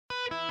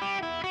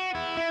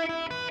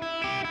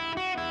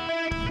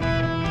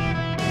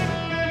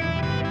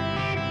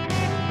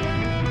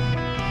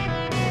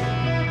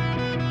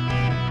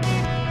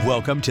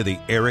Welcome to the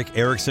Eric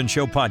Erickson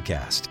Show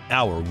podcast,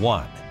 Hour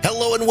 1.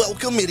 Hello and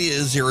welcome. It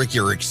is Eric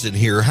Erickson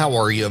here. How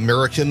are you,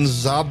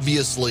 Americans?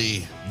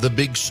 Obviously, the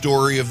big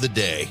story of the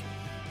day,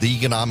 the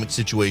economic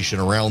situation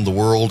around the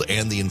world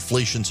and the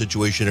inflation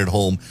situation at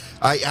home.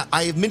 I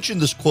have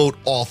mentioned this quote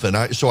often.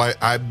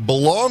 I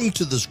belong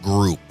to this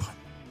group.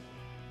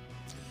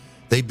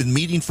 They've been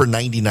meeting for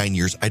 99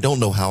 years. I don't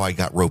know how I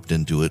got roped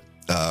into it,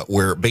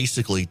 where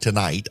basically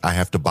tonight I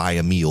have to buy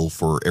a meal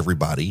for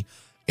everybody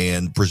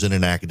and present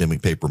an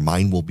academic paper.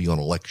 Mine will be on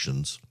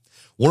elections.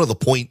 One of the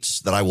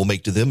points that I will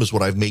make to them is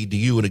what I've made to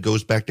you, and it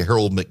goes back to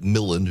Harold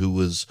Macmillan, who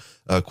was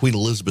Queen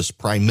Elizabeth's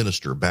prime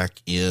minister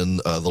back in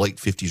the late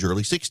 50s,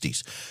 early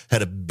 60s.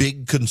 Had a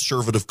big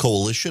conservative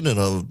coalition, and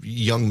a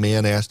young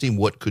man asked him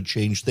what could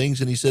change things,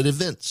 and he said,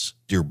 events,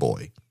 dear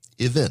boy,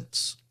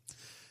 events.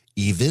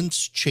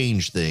 Events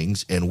change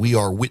things, and we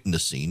are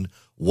witnessing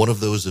one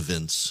of those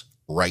events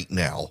right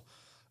now.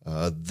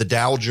 The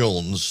Dow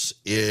Jones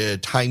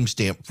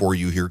timestamp for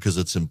you here because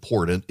it's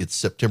important. It's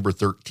September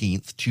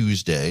 13th,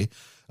 Tuesday,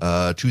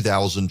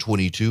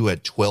 2022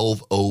 at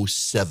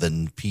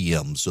 12:07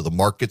 p.m. So the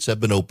markets have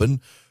been open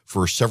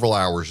for several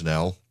hours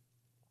now.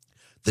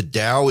 The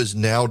Dow is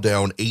now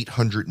down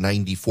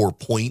 894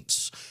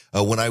 points.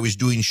 When I was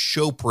doing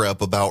show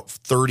prep about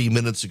 30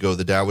 minutes ago,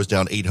 the Dow was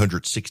down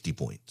 860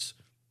 points.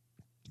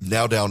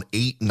 Now down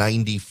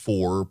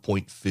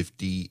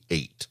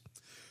 894.58.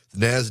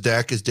 The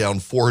NASDAQ is down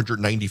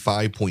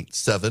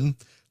 495.7.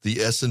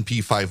 The S&P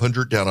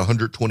 500 down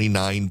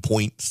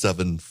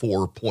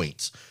 129.74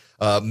 points.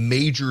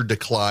 Major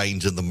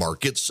declines in the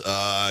markets,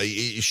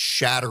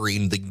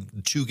 shattering the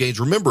two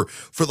gains. Remember,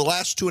 for the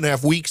last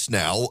 2.5 weeks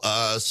now,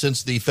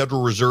 since the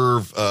Federal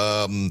Reserve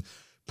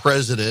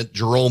President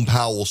Jerome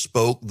Powell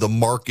spoke, the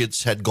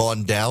markets had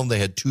gone down. They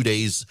had 2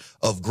 days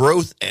of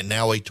growth and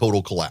now a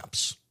total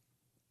collapse.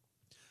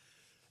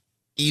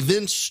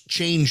 Events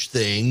change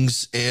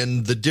things,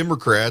 and the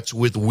Democrats,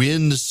 with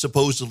winds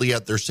supposedly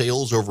at their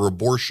sails over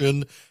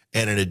abortion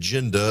and an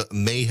agenda,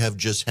 may have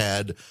just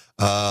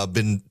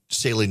been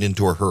sailing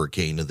into a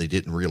hurricane, and they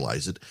didn't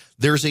realize it.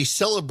 There's a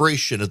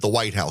celebration at the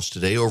White House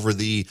today over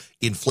the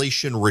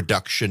Inflation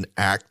Reduction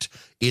Act.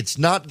 It's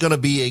not going to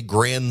be a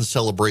grand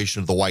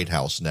celebration of the White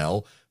House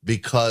now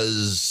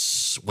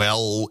because,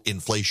 well,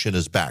 inflation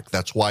is back.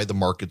 That's why the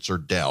markets are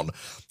down.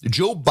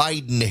 Joe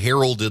Biden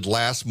heralded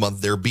last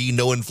month there be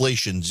no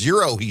inflation.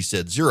 Zero, he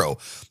said, zero.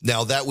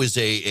 Now, that was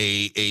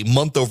a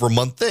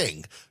month-over-month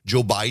thing.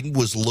 Joe Biden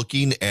was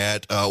looking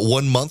at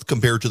 1 month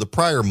compared to the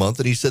prior month,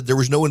 and he said there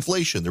was no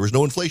inflation. There was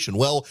no inflation.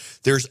 Well,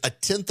 there's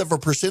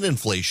 0.1%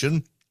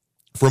 inflation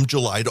from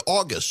July to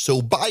August.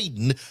 So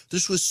Biden,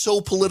 this was so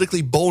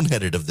politically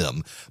boneheaded of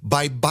them.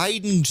 By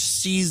Biden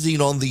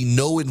seizing on the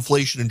no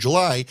inflation in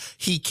July,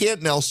 he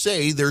can't now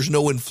say there's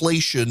no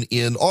inflation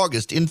in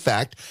August. In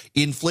fact,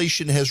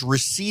 inflation has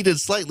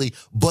receded slightly,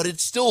 but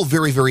it's still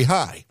very, very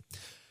high.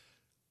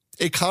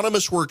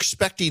 Economists were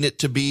expecting it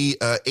to be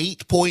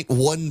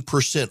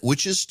 8.1%,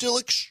 which is still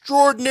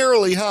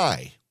extraordinarily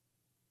high.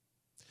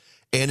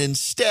 And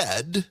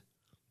instead,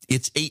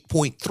 it's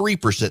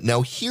 8.3%.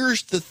 Now,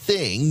 here's the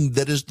thing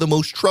that is the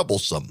most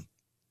troublesome.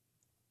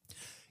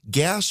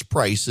 Gas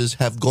prices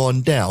have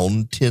gone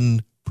down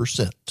 10%.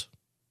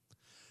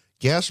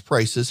 Gas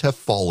prices have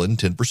fallen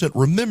 10%.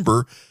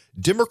 Remember,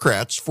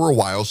 Democrats for a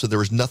while said there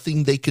was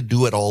nothing they could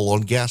do at all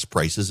on gas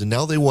prices, and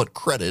now they want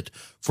credit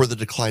for the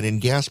decline in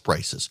gas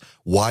prices.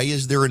 Why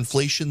is there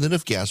inflation then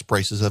if gas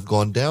prices have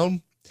gone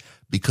down?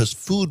 Because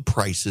food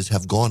prices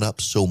have gone up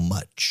so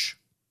much.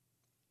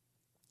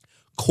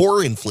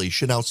 Core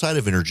inflation outside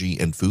of energy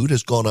and food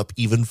has gone up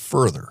even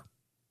further.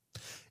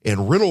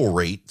 And rental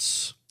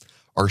rates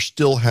are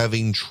still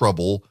having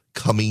trouble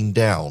coming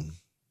down.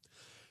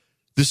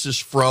 This is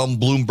from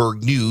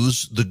Bloomberg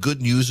News. The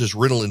good news is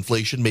rental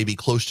inflation may be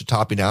close to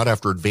topping out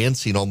after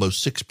advancing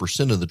almost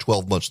 6% in the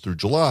 12 months through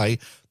July.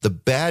 The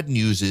bad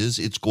news is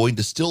it's going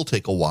to still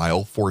take a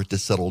while for it to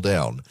settle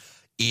down.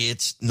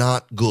 It's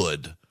not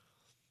good.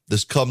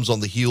 This comes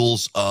on the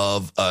heels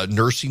of a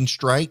nursing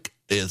strike.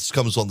 This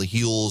comes on the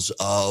heels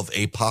of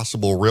a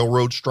possible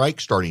railroad strike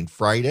starting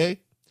Friday.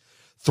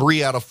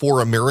 3 out of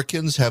 4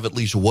 Americans have at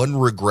least one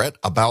regret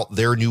about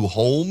their new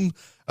home.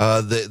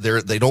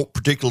 They don't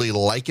particularly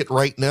like it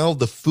right now.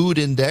 The food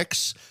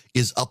index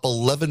is up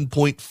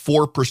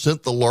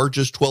 11.4%, the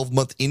largest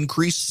 12-month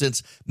increase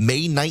since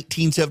May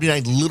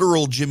 1979.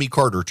 Literal Jimmy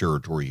Carter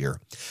territory here.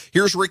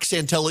 Here's Rick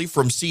Santelli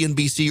from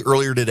CNBC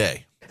earlier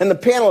today. And the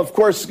panel, of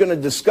course, is going to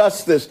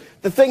discuss this.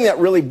 The thing that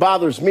really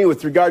bothers me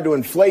with regard to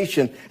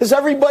inflation is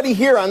everybody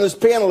here on this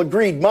panel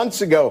agreed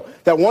months ago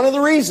that one of the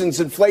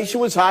reasons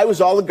inflation was high was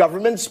all the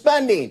government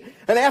spending.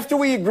 And after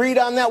we agreed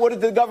on that, what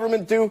did the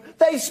government do?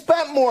 They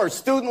spent more.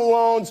 Student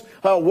loans,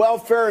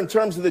 welfare in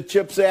terms of the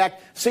CHIPS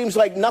Act. Seems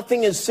like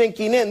nothing is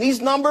sinking in. These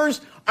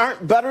numbers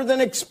aren't better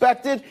than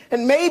expected,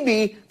 and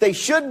maybe they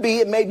should be,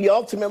 and maybe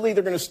ultimately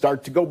they're going to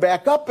start to go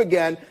back up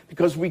again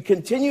because we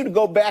continue to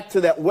go back to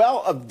that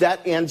well of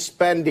debt and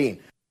spending.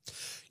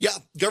 Yeah,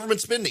 government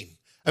spending.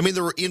 I mean,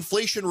 the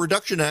Inflation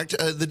Reduction Act,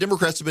 the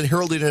Democrats have been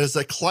heralding it as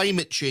a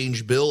climate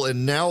change bill,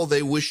 and now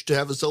they wish to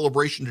have a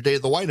celebration today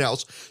at the White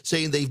House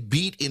saying they've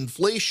beat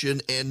inflation,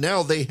 and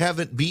now they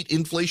haven't beat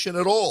inflation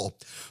at all.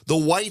 The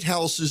White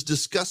House is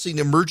discussing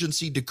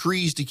emergency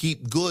decrees to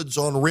keep goods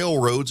on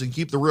railroads and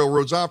keep the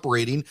railroads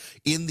operating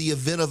in the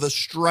event of a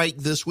strike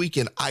this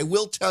weekend. I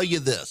will tell you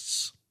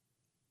this.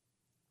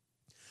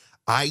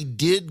 I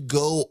did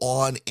go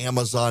on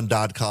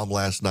Amazon.com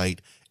last night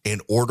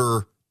and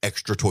order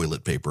extra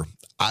toilet paper.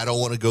 I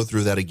don't want to go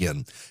through that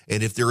again.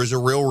 And if there is a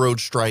railroad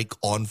strike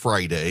on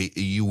Friday,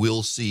 you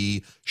will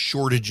see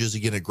shortages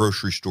again at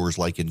grocery stores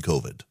like in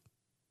COVID.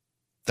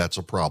 That's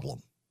a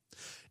problem.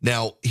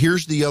 Now,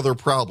 here's the other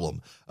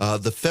problem.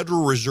 The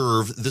Federal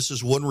Reserve, this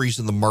is one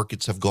reason the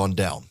markets have gone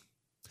down.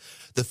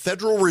 The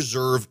Federal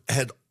Reserve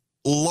had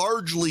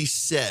largely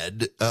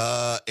said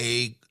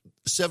a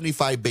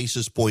 75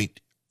 basis point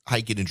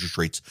hike in interest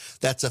rates.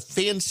 That's a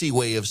fancy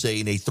way of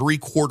saying a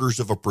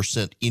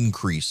 0.75%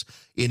 increase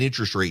in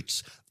interest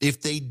rates.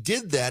 If they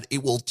did that,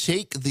 it will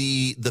take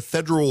the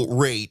federal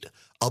rate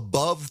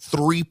above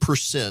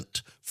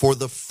 3% for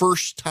the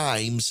first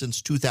time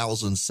since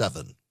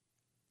 2007.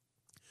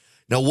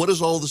 Now, what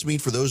does all this mean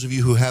for those of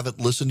you who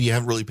haven't listened? You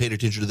haven't really paid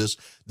attention to this.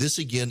 This,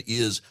 again,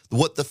 is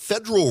what the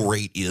federal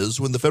rate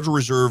is when the Federal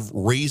Reserve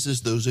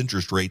raises those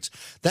interest rates.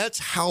 That's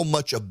how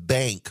much a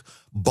bank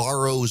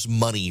borrows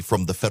money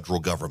from the federal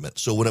government.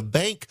 So when a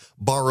bank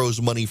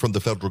borrows money from the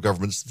federal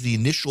government, it's the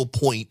initial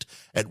point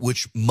at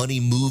which money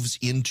moves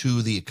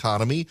into the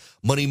economy.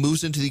 Money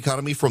moves into the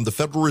economy from the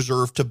Federal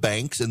Reserve to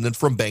banks and then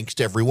from banks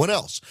to everyone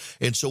else.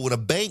 And so when a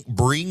bank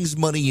brings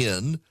money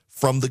in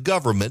from the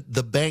government,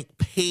 the bank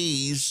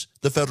pays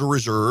the Federal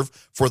Reserve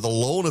for the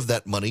loan of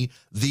that money,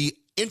 the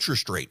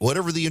interest rate,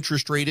 whatever the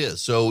interest rate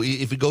is. So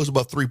if it goes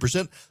above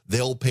 3%,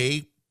 they'll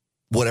pay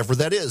whatever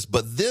that is.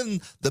 But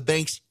then the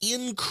banks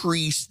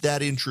increase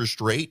that interest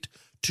rate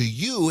to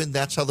you, and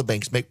that's how the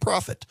banks make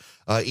profit.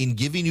 In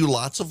giving you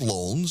lots of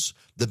loans,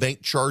 the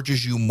bank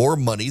charges you more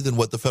money than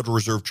what the Federal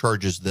Reserve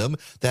charges them.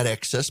 That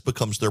excess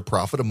becomes their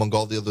profit, among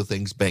all the other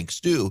things banks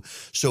do.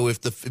 So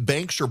if the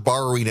banks are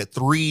borrowing at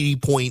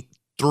 3%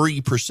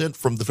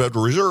 from the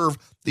Federal Reserve,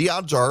 the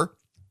odds are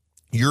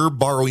you're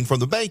borrowing from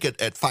the bank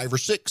at 5 or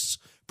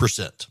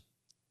 6%.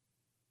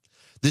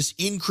 This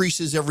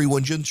increases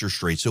everyone's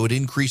interest rate, so it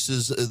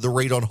increases the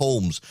rate on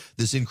homes.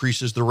 This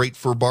increases the rate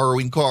for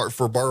borrowing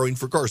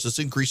for cars. This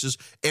increases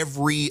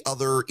every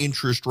other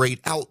interest rate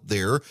out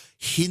there,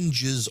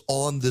 hinges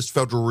on this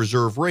Federal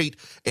Reserve rate,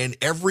 and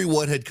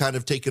everyone had kind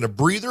of taken a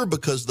breather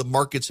because the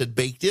markets had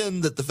baked in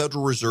that the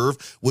Federal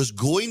Reserve was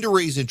going to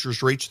raise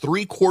interest rates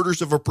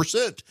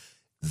 0.75%.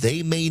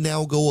 They may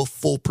now go a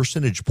full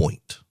percentage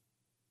point.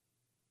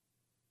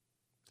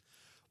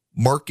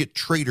 Market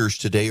traders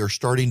today are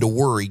starting to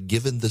worry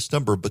given this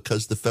number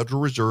because the Federal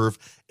Reserve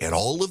and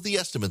all of the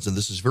estimates, and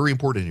this is very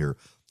important here,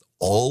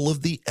 all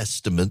of the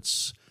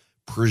estimates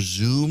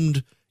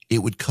presumed it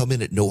would come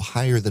in at no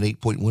higher than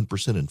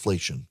 8.1%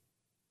 inflation.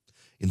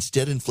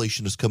 Instead,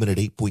 inflation is coming at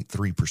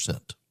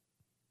 8.3%,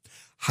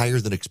 higher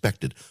than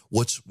expected.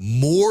 What's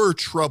more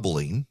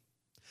troubling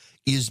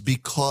is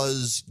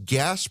because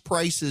gas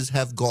prices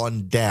have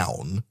gone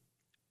down,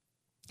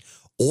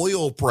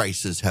 oil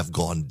prices have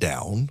gone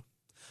down.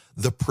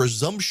 The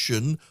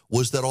presumption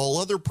was that all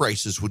other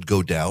prices would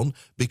go down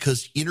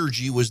because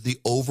energy was the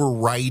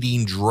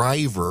overriding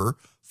driver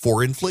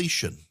for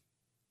inflation.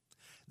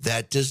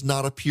 That does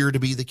not appear to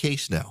be the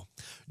case now.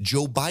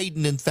 Joe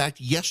Biden, in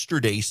fact,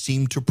 yesterday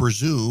seemed to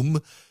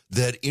presume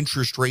that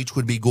interest rates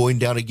would be going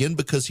down again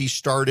because he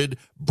started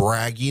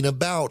bragging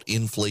about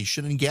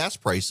inflation and gas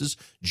prices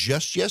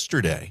just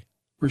yesterday.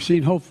 We're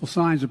seeing hopeful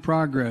signs of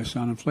progress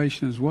on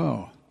inflation as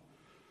well.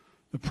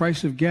 The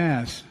price of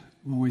gas,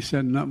 when we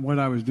said what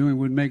I was doing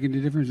wouldn't make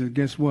any difference,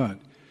 guess what?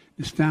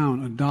 It's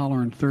down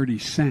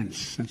 $1.30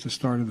 since the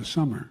start of the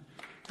summer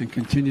and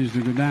continues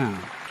to go down.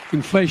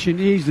 Inflation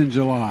eased in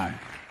July.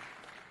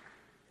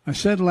 I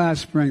said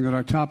last spring that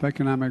our top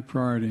economic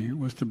priority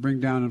was to bring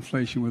down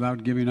inflation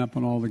without giving up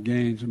on all the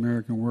gains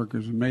American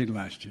workers have made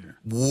last year.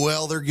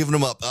 Well, they're giving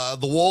them up.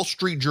 The Wall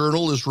Street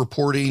Journal is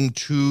reporting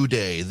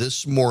today,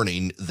 this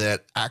morning,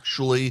 that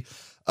actually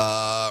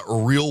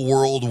real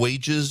world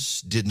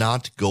wages did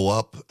not go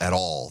up at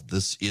all.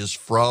 This is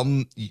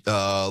from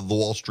the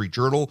Wall Street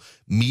Journal.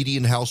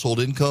 Median household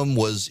income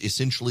was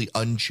essentially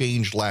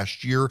unchanged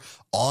last year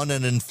on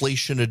an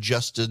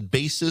inflation-adjusted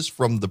basis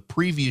from the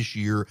previous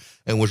year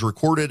and was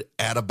recorded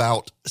at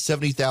about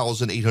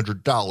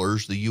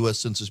 $70,800, the U.S.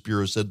 Census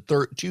Bureau said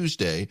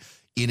Tuesday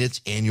in its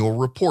annual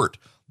report.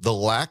 The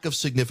lack of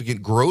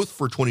significant growth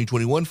for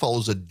 2021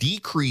 follows a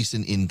decrease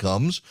in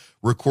incomes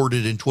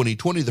recorded in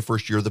 2020, the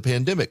first year of the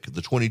pandemic.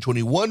 The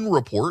 2021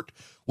 report,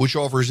 which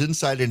offers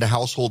insight into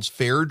households'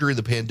 fare during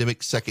the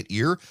pandemic's second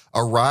year,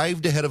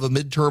 arrived ahead of a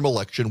midterm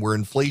election where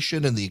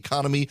inflation and the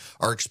economy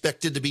are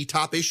expected to be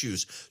top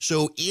issues.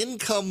 So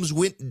incomes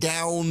went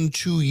down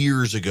 2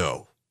 years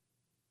ago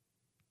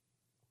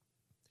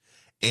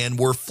and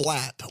were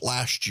flat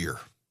last year.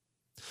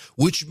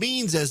 which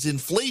means as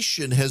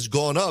inflation has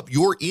gone up,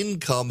 your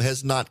income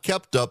has not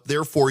kept up.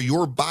 Therefore,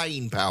 your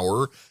buying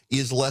power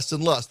is less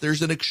and less.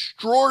 There's an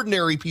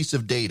extraordinary piece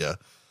of data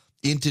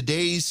in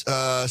today's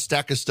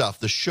stack of stuff,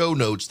 the show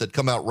notes that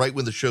come out right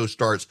when the show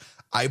starts.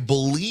 I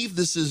believe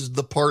this is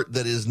the part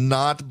that is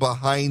not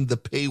behind the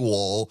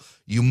paywall.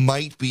 You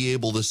might be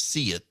able to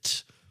see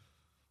it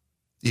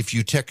if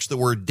you text the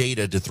word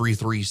data to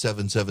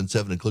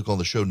 33777 and click on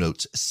the show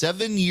notes.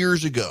 7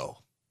 years ago,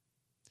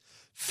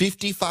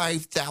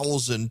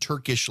 55,000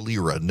 Turkish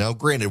lira. Now,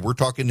 granted, we're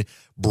talking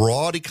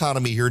broad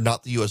economy here,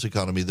 not the U.S.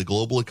 economy, the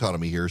global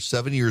economy here.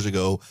 7 years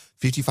ago,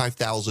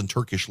 55,000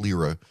 Turkish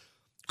lira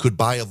could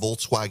buy a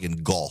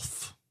Volkswagen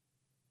Golf.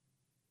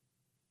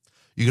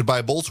 You could buy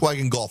a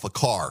Volkswagen Golf, a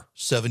car,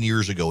 7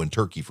 years ago in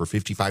Turkey for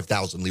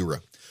 55,000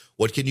 lira.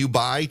 What can you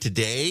buy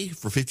today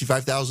for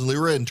 55,000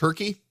 lira in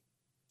Turkey?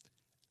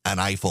 An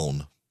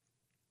iPhone.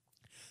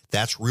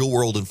 That's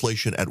real-world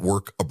inflation at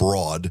work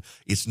abroad.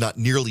 It's not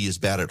nearly as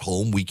bad at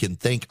home. We can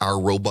thank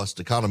our robust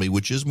economy,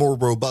 which is more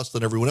robust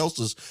than everyone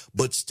else's,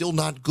 but still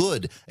not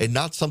good and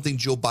not something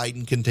Joe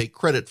Biden can take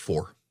credit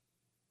for.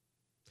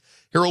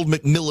 Harold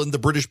Macmillan, the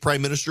British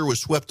Prime Minister,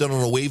 was swept in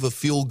on a wave of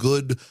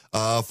feel-good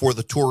for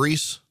the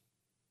Tories.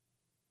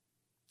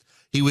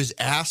 He was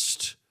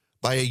asked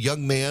by a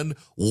young man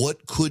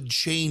what could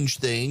change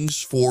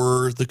things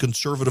for the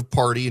Conservative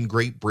Party in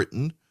Great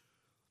Britain.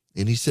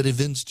 And he said,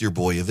 events, dear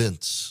boy,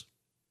 events.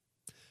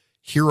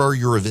 Here are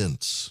your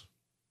events.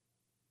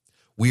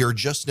 We are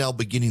just now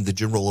beginning the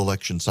general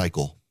election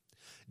cycle.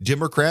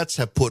 Democrats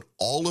have put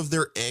all of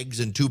their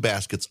eggs in two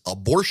baskets,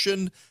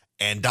 abortion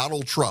and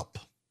Donald Trump.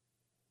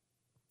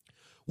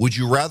 Would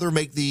you rather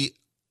make the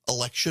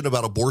election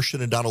about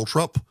abortion and Donald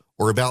Trump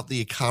or about the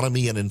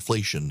economy and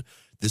inflation?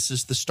 This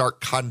is the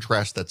stark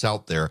contrast that's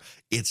out there.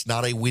 It's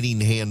not a winning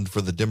hand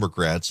for the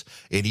Democrats.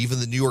 And even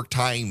the New York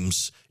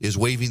Times is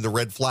waving the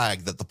red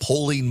flag that the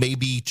polling may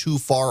be too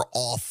far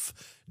off.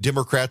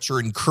 Democrats are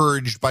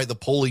encouraged by the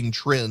polling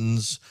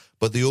trends,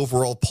 but the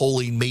overall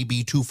polling may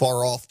be too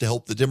far off to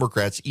help the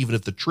Democrats, even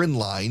if the trend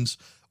lines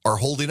are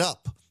holding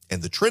up.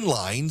 And the trend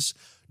lines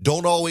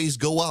don't always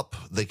go up.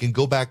 They can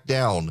go back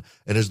down.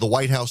 And as the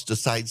White House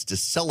decides to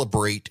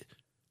celebrate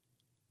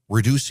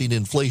reducing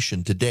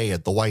inflation today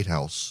at the White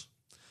House,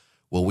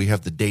 well, we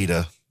have the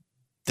data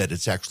that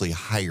it's actually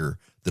higher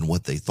than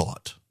what they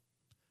thought.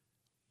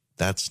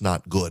 That's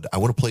not good. I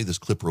want to play this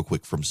clip real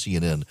quick from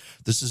CNN.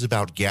 This is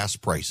about gas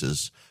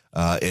prices,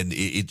 and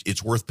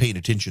it's worth paying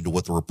attention to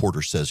what the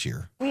reporter says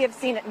here. We have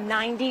seen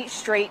 90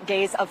 straight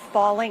days of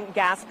falling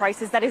gas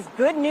prices. That is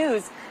good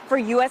news for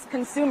U.S.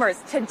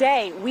 consumers.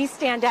 Today, we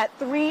stand at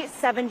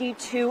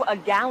 $3.72 a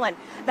gallon.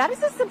 That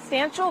is a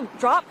substantial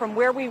drop from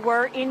where we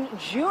were in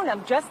June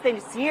of just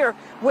this year,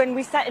 when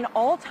we set an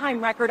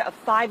all-time record of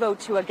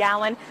 $5.02 a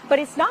gallon. But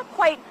it's not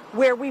quite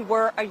where we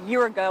were a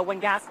year ago when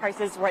gas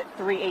prices were at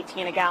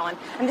 $3.18 a gallon.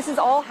 And this is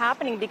all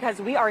happening because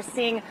we are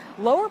seeing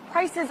lower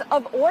prices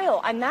of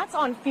oil, and that's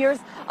on fears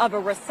of a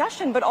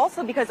recession, but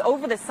also because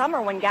over the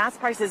summer when gas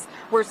prices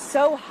were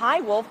so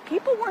high, Wolf,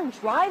 people weren't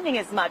driving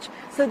as much,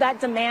 so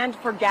that demand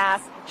for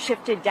gas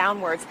shifted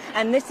downwards.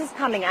 And this is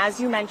coming, as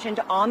you mentioned,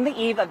 on the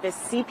eve of this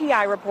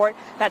CPI report.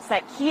 That's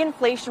that key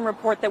inflation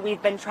report that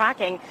we've been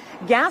tracking.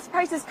 Gas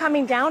prices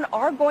coming down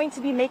are going to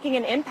be making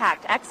an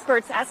impact.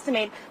 Experts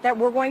estimate that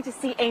we're going to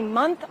see a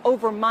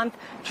month-over-month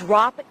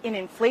drop in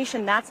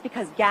inflation. That's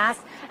because gas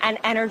and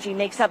energy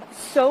makes up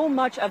so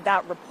much of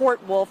that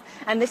report, Wolf.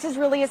 And this is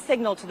really a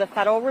signal to the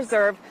Federal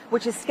Reserve,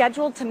 which is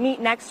scheduled to meet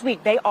next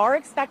week. They are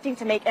expecting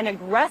to make an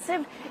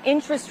aggressive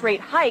interest rate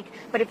hike.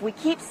 But if we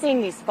keep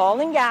seeing these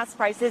falling gas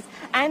prices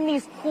and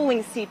these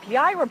cooling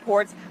CPI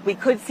reports, we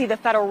could see the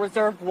Federal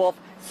Reserve, Wolf,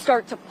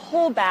 start to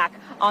pull back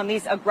on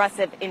these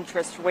aggressive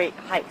interest rate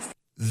hikes.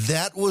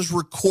 That was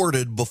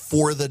recorded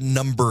before the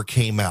number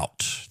came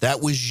out.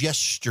 That was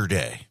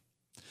yesterday.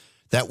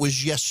 That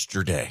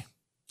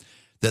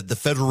the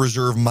Federal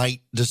Reserve might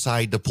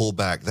decide to pull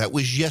back. That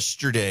was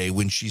yesterday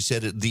when she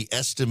said the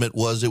estimate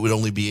was it would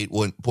only be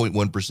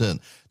 8.1%.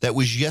 That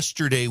was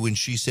yesterday when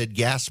she said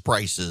gas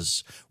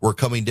prices were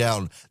coming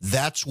down.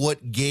 That's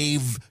what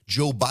gave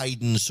Joe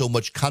Biden so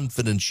much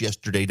confidence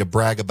yesterday to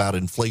brag about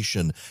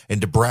inflation and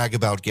to brag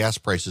about gas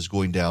prices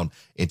going down.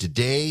 And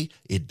today,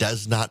 it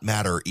does not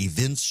matter.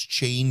 Events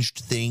changed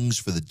things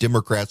for the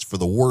Democrats for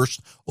the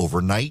worst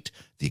overnight.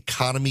 The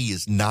economy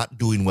is not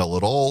doing well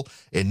at all.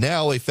 And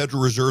now a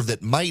Federal Reserve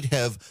that might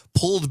have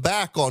pulled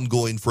back on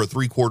going for a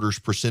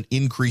 0.75%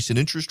 increase in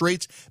interest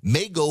rates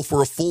may go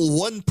for a full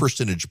 1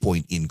 percentage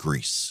point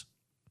increase.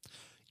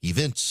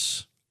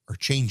 Events are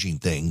changing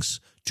things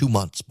 2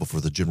 months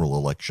before the general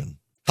election.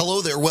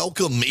 Hello there.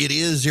 Welcome. It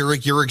is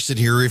Eric Erickson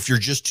here. If you're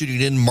just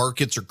tuning in,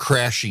 markets are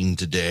crashing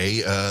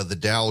today. The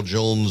Dow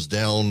Jones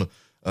down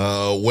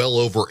well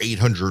over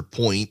 800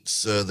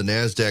 points. The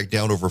NASDAQ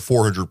down over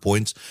 400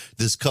 points.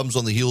 This comes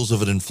on the heels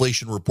of an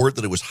inflation report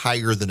that it was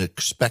higher than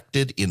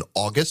expected in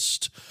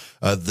August.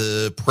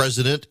 The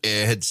president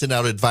had sent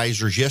out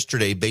advisors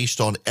yesterday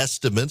based on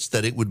estimates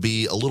that it would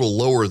be a little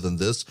lower than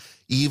this,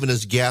 even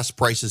as gas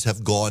prices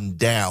have gone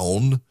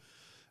down.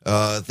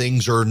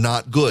 things are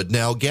not good.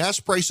 Now, gas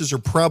prices are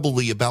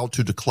probably about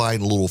to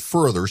decline a little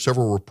further.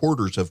 Several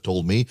reporters have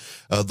told me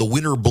the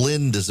winter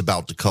blend is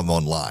about to come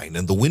online,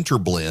 and the winter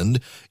blend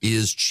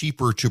is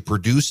cheaper to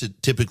produce.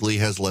 It typically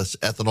has less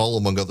ethanol,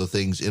 among other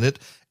things, in it,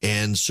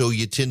 and so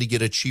you tend to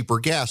get a cheaper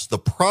gas. The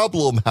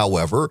problem,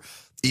 however,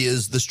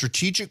 is the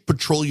Strategic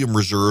Petroleum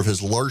Reserve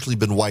has largely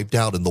been wiped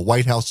out, and the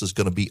White House is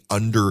going to be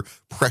under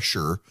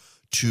pressure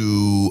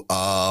to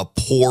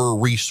pour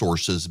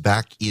resources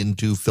back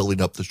into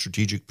filling up the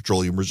Strategic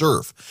Petroleum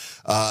Reserve.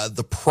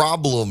 The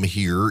problem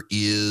here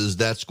is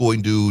that's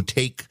going to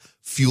take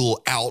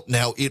fuel out.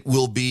 Now, it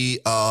will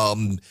be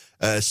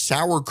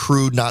sour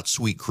crude, not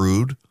sweet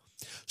crude.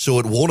 So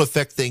it won't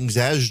affect things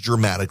as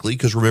dramatically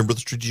because remember,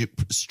 the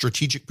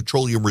Strategic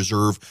Petroleum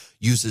Reserve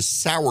uses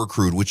sour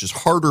crude, which is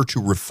harder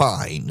to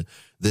refine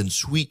than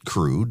sweet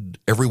crude.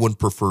 Everyone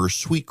prefers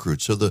sweet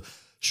crude. So the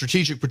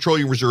Strategic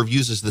Petroleum Reserve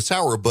uses the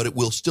sour, but it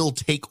will still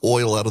take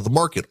oil out of the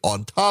market.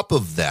 On top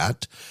of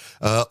that,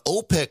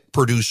 OPEC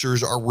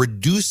producers are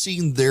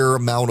reducing their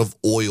amount of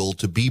oil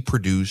to be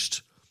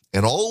produced.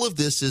 And all of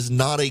this is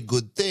not a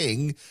good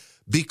thing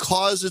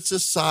because it's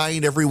a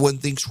sign everyone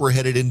thinks we're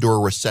headed into a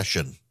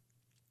recession.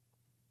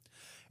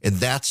 And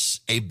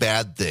that's a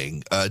bad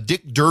thing.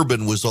 Dick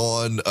Durbin was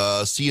on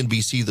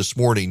CNBC this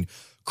morning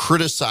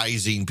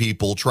criticizing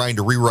people trying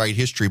to rewrite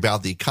history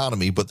about the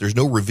economy, but there's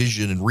no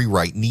revision and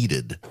rewrite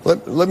needed.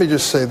 Let me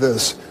just say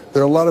this.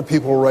 There are a lot of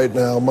people right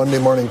now, Monday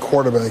morning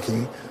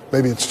quarterbacking,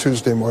 maybe it's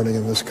Tuesday morning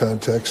in this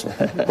context,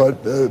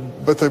 but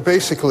they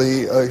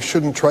basically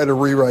shouldn't try to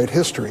rewrite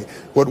history.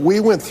 What we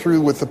went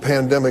through with the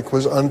pandemic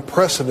was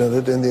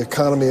unprecedented in the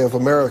economy of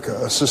America,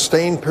 a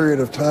sustained period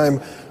of time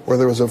where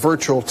there was a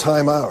virtual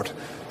timeout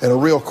and a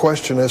real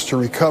question as to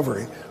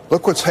recovery.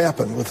 Look what's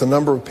happened with the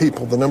number of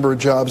people, the number of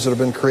jobs that have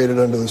been created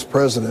under this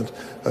president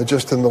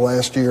just in the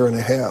last year and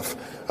a half.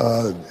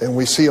 And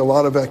we see a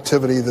lot of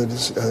activity that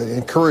is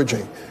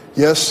encouraging.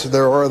 Yes,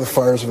 there are the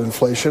fires of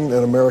inflation,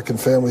 and American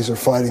families are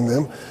fighting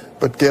them,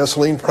 but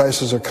gasoline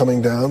prices are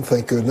coming down,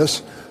 thank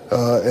goodness.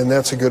 And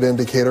that's a good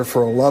indicator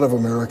for a lot of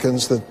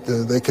Americans that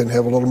they can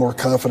have a little more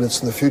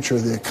confidence in the future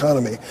of the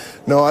economy.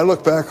 No, I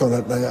look back on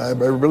it, and I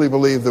really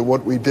believe that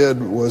what we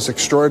did was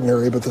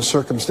extraordinary, but the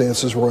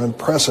circumstances were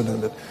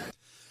unprecedented.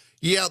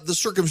 Yeah, the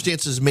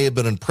circumstances may have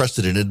been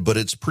unprecedented, but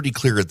it's pretty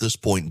clear at this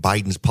point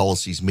Biden's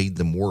policies made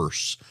them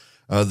worse.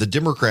 The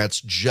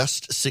Democrats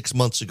just 6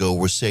 months ago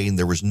were saying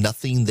there was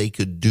nothing they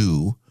could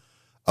do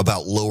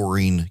about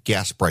lowering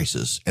gas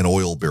prices and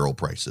oil barrel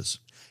prices.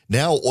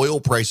 Now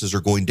oil prices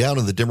are going down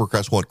and the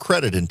Democrats want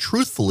credit, and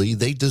truthfully,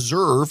 they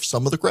deserve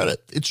some of the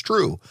credit. It's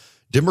true.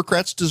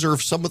 Democrats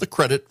deserve some of the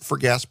credit for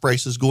gas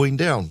prices going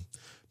down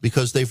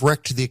because they've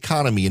wrecked the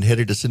economy and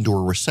headed us into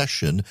a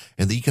recession,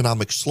 and the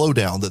economic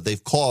slowdown that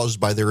they've caused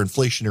by their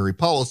inflationary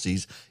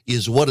policies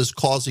is what is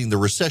causing the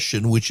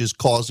recession, which is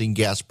causing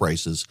gas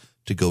prices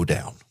to go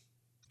down.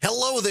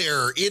 Hello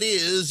there. It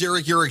is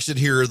Eric Erickson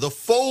here. The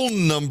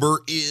phone number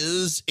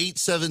is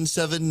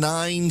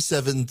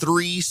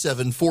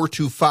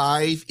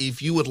 877-973-7425.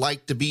 If you would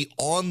like to be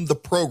on the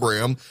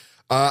program,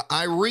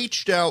 I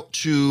reached out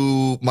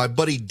to my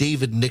buddy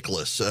David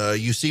Nicholas.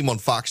 You see him on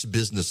Fox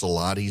Business a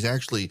lot. He's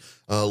actually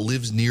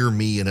lives near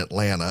me in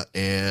Atlanta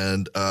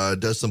and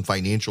does some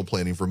financial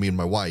planning for me and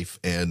my wife,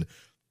 and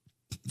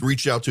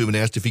reached out to him and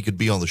asked if he could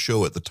be on the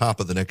show at the top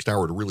of the next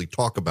hour to really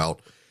talk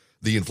about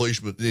the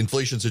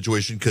inflation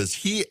situation, because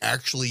he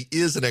actually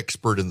is an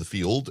expert in the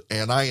field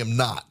and I am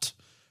not.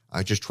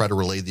 I just try to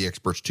relay the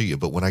experts to you,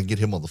 but when I get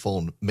him on the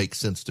phone, it makes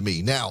sense to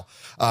me. Now,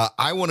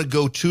 I want to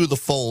go to the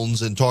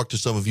phones and talk to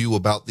some of you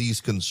about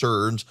these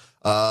concerns.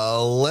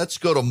 Let's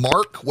go to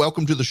Mark.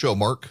 Welcome to the show,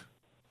 Mark.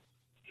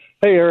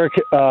 Hey, Eric.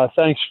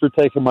 Thanks for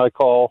taking my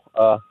call.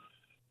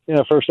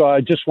 First of all,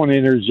 I just want to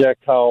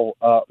interject how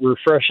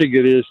refreshing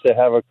it is to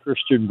have a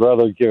Christian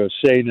brother give a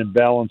sane and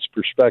balanced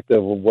perspective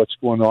of what's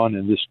going on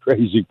in this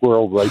crazy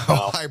world right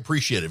now. I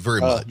appreciate it very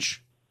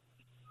much.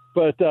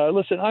 But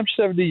listen, I'm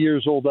 70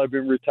 years old. I've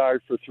been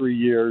retired for 3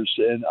 years,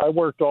 and I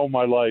worked all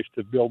my life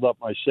to build up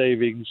my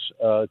savings,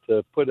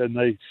 to put a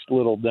nice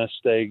little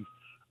nest egg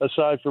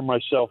aside for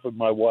myself and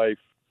my wife.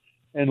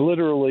 And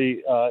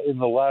literally, in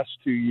the last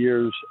 2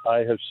 years,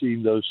 I have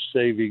seen those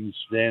savings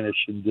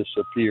vanish and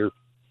disappear.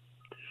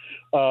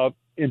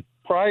 In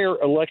prior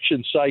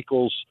election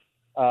cycles,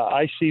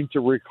 I seem to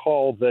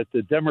recall that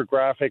the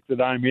demographic that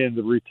I'm in,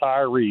 the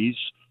retirees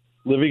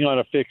living on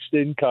a fixed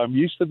income,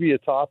 used to be a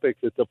topic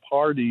that the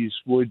parties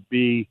would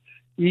be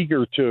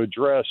eager to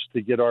address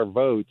to get our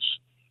votes.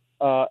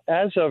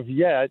 As of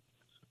yet,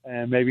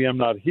 and maybe I'm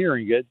not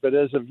hearing it, but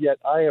as of yet,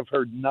 I have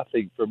heard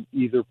nothing from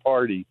either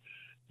party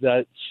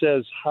that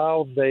says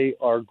how they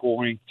are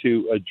going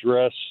to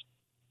address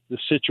the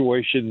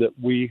situation that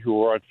we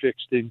who are on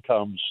fixed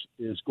incomes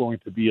is going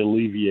to be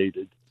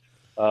alleviated.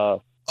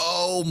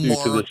 Oh,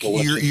 Mark,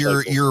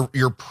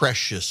 you're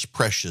precious,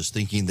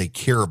 thinking they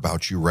care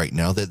about you right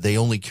now, that they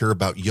only care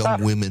about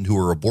young women who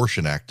are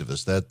abortion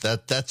activists.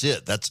 That's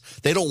it.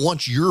 They don't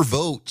want your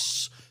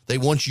votes. They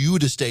want you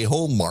to stay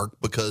home, Mark,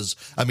 because,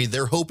 I mean,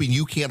 they're hoping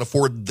you can't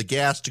afford the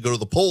gas to go to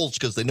the polls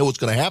because they know what's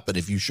going to happen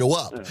if you show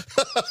up.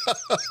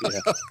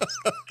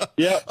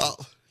 Yeah.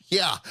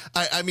 Yeah.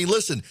 I mean,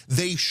 listen,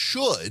 they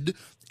should.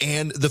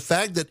 And the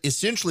fact that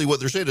essentially what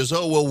they're saying is,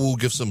 oh, well, we'll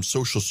give some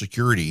Social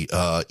Security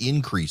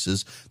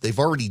increases. They've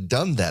already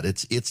done that.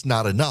 It's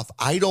not enough.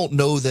 I don't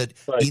know that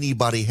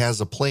anybody has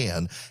a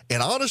plan.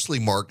 And honestly,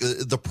 Mark,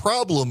 the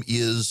problem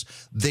is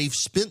they've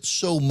spent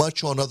so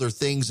much on other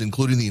things,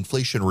 including the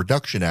Inflation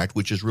Reduction Act,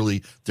 which is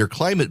really their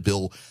climate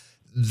bill.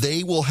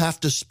 They will have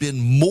to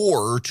spend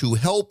more to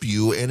help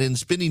you. And in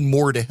spending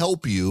more to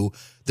help you,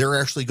 they're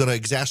actually going to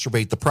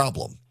exacerbate the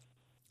problem.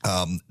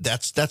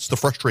 That's the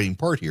frustrating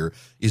part here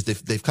is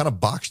they've kind of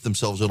boxed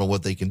themselves in on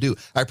what they can do.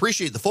 I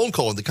appreciate the phone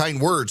call and the kind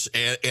words,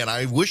 and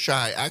I wish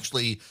I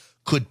actually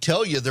could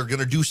tell you they're going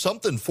to do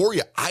something for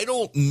you. I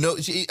don't know.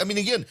 I mean,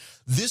 again,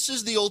 this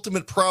is the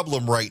ultimate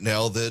problem right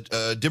now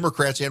that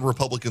Democrats and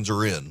Republicans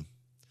are in.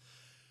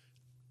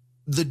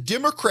 The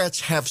Democrats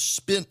have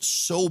spent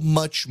so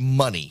much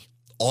money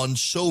on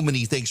so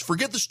many things.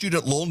 Forget the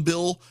student loan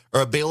bill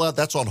or a bailout.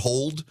 That's on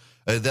hold.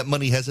 That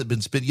money hasn't been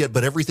spent yet,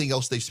 but everything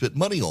else they spent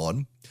money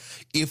on.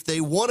 If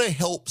they want to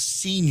help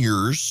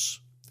seniors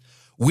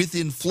with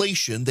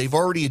inflation, they've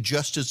already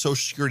adjusted Social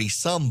Security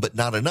some, but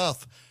not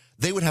enough.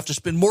 They would have to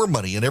spend more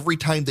money. And every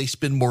time they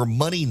spend more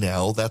money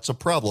now, that's a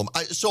problem.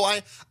 So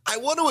I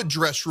want to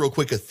address real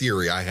quick a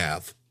theory I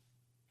have.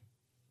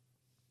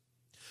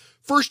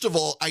 First of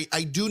all,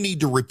 I do need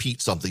to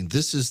repeat something.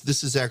 This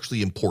is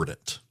actually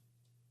important.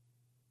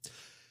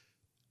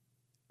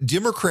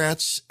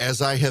 Democrats,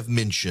 as I have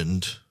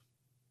mentioned,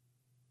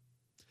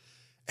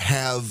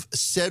 have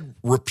said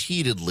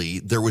repeatedly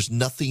there was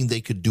nothing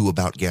they could do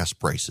about gas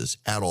prices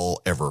at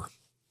all, ever.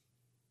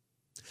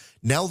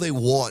 Now they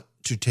want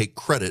to take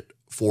credit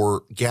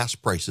for gas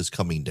prices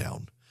coming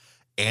down.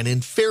 And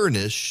in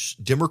fairness,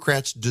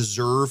 Democrats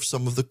deserve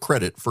some of the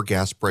credit for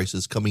gas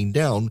prices coming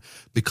down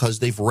because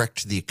they've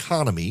wrecked the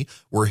economy.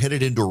 We're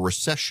headed into a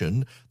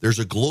recession. There's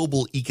a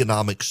global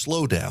economic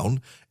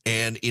slowdown,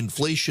 and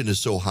inflation is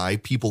so high,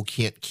 people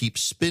can't keep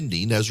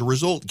spending. As a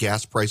result,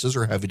 gas prices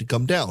are having to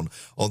come down.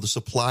 On the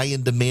supply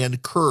and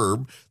demand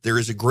curve, there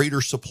is a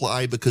greater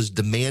supply because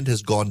demand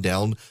has gone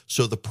down,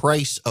 so the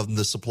price of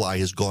the supply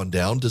has gone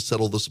down to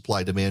settle the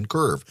supply-demand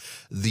curve.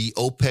 The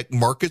OPEC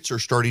markets are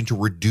starting to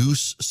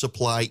reduce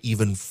supply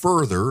even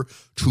further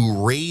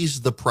to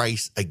raise the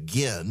price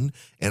again.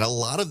 And a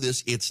lot of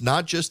this, it's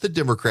not just the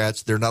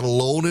Democrats. They're not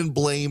alone in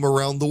blame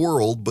around the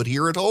world, but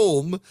here at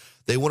home,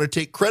 they want to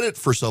take credit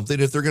for something.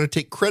 If they're going to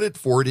take credit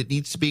for it, it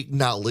needs to be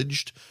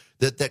acknowledged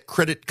that that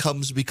credit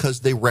comes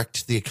because they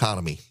wrecked the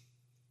economy.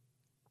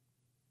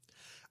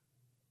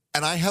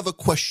 And I have a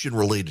question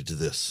related to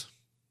this.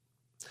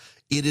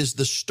 It is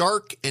the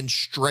stark and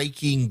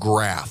striking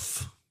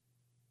graph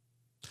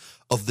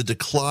of the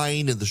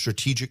decline in the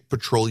Strategic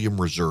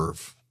Petroleum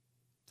Reserve.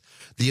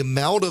 The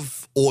amount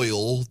of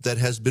oil that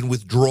has been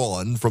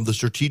withdrawn from the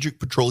Strategic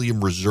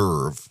Petroleum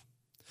Reserve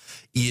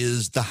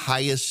is the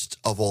highest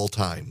of all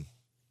time.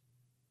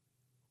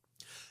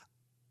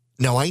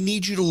 Now, I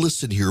need you to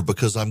listen here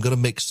because I'm going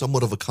to make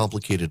somewhat of a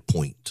complicated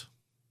point.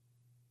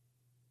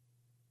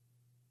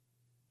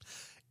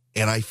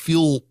 And I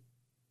feel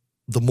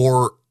the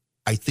more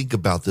I think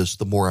about this,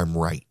 the more I'm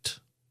right.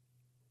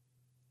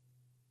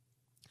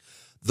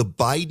 The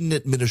Biden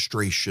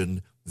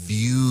administration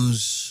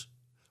views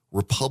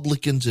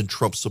Republicans and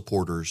Trump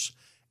supporters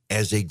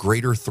as a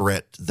greater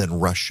threat than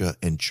Russia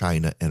and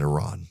China and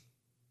Iran.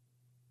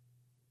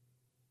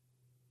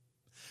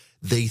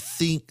 They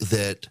think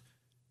that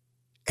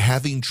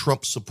having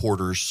Trump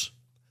supporters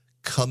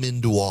come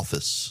into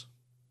office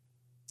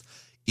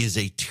is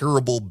a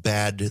terrible,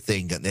 bad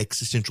thing, an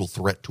existential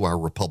threat to our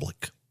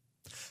republic.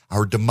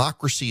 Our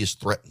democracy is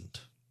threatened.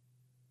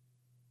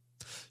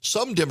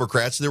 Some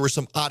Democrats, there was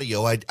some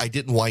audio, I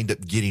didn't wind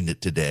up getting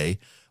it today,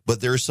 but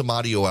there's some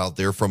audio out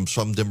there from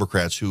some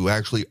Democrats who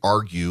actually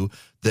argue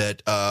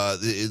that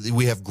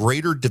we have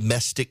greater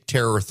domestic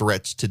terror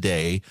threats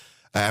today.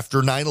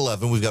 After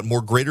 9/11, we've got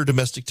more greater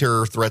domestic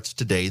terror threats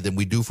today than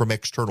we do from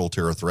external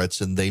terror threats,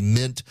 and they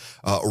meant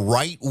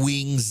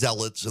right-wing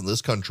zealots in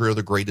this country are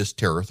the greatest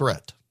terror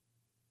threat.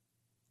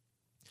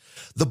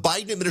 The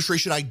Biden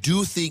administration, I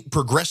do think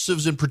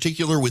progressives in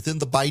particular within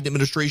the Biden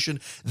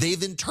administration, they've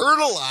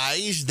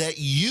internalized that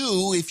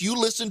if you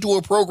listen to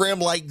a program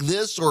like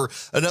this or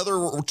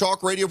another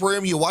talk radio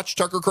program, you watch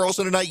Tucker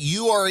Carlson tonight,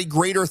 you are a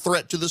greater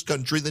threat to this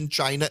country than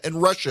China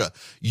and Russia.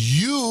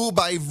 You,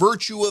 by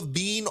virtue of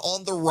being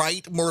on the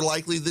right, more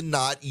likely than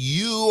not,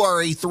 you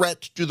are a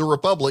threat to the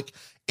republic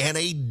and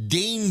a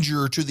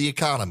danger to the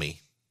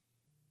economy.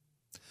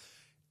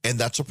 And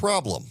that's a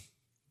problem.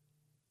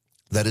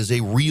 That is a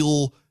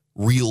real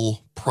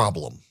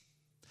problem.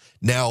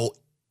 Now,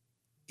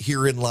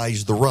 herein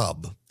lies the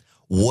rub.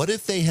 What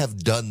if they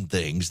have done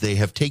things, they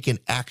have taken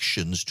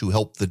actions to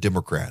help the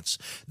Democrats?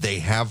 They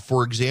have,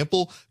 for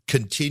example,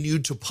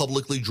 continued to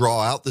publicly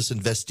draw out this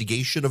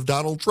investigation of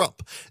Donald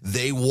Trump.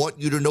 They want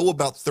you to know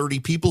about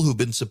 30 people who've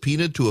been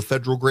subpoenaed to a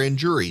federal grand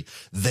jury.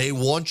 They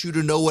want you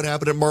to know what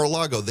happened at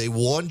Mar-a-Lago. They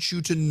want you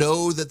to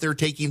know that they're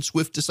taking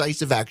swift,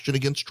 decisive action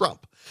against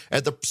Trump.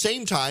 At the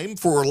same time,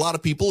 for a lot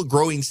of people,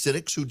 growing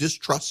cynics who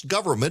distrust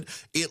government,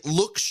 it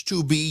looks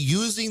to be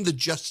using the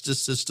justice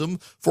system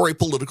for a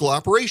political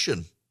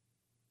operation.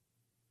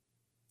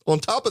 On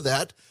top of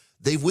that,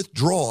 they've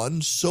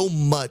withdrawn so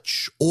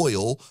much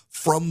oil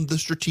from the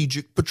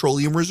Strategic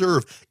Petroleum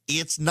Reserve.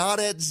 It's not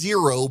at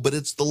zero, but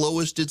it's the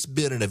lowest it's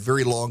been in a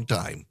very long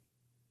time.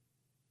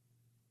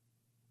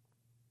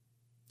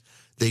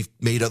 They've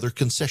made other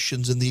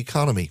concessions in the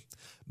economy,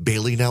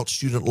 bailing out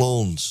student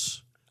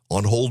loans,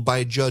 on hold by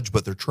a judge,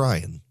 but they're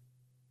trying.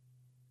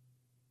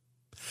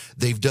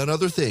 They've done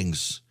other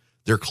things.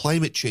 Their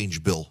climate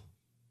change bill,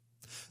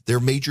 their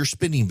major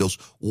spending bills.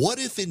 What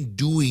if in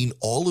doing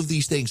all of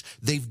these things,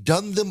 they've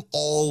done them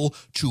all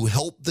to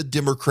help the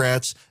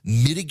Democrats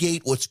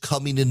mitigate what's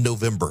coming in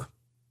November?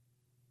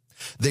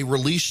 They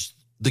released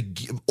the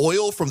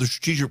oil from the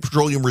Strategic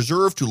Petroleum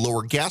Reserve to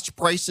lower gas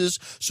prices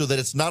so that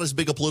it's not as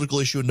big a political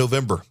issue in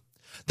November.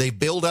 They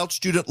bailed out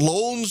student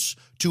loans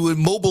to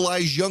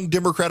immobilize young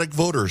Democratic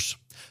voters.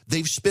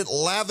 They've spent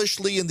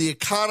lavishly in the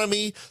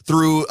economy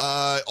through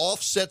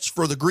offsets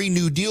for the Green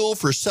New Deal,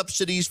 for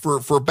subsidies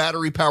for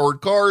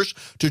battery-powered cars,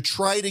 to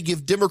try to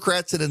give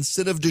Democrats an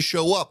incentive to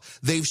show up.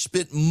 They've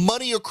spent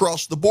money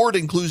across the board,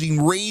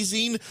 including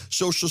raising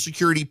Social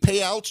Security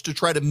payouts to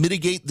try to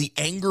mitigate the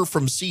anger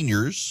from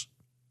seniors.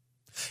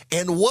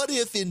 And what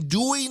if in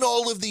doing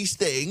all of these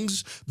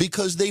things,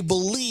 because they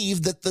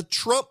believe that the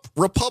Trump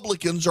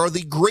Republicans are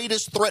the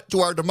greatest threat to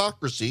our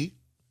democracy,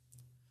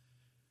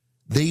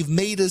 they've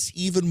made us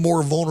even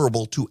more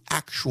vulnerable to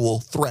actual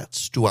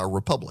threats to our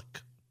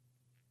republic?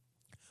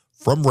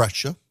 From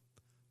Russia,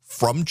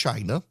 from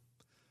China,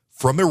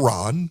 from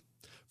Iran,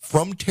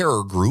 from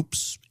terror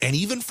groups, and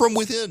even from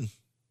within.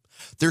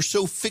 They're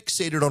so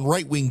fixated on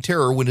right-wing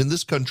terror when in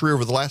this country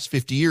over the last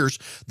 50 years,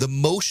 the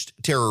most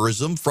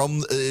terrorism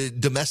from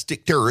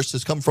domestic terrorists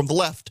has come from the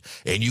left.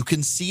 And you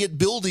can see it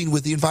building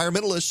with the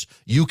environmentalists.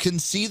 You can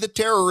see the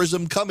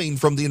terrorism coming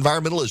from the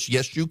environmentalists.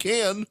 Yes, you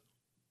can.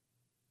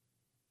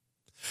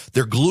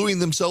 They're gluing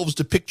themselves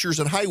to pictures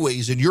and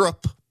highways in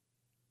Europe.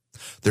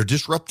 They're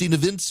disrupting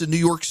events in New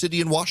York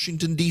City and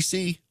Washington,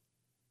 D.C.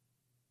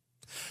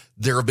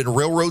 There have been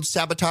railroad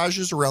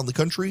sabotages around the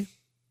country.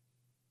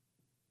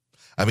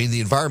 I mean,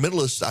 the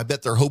environmentalists, I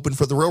bet they're hoping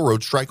for the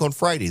railroad strike on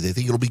Friday. They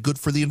think it'll be good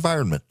for the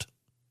environment.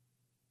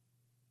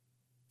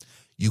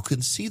 You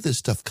can see this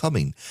stuff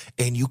coming,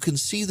 and you can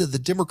see that the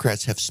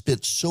Democrats have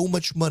spent so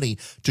much money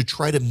to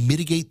try to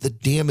mitigate the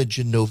damage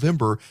in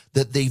November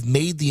that they've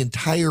made the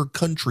entire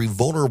country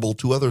vulnerable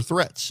to other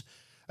threats.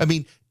 I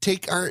mean,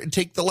 take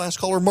the last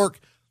caller, Mark.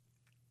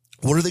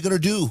 What are they going to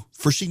do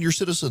for senior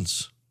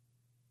citizens?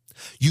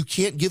 You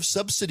can't give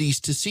subsidies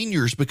to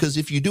seniors because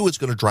if you do, it's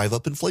going to drive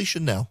up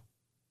inflation now,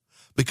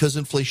 because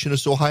inflation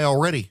is so high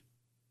already.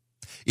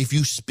 If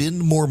you spend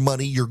more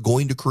money, you're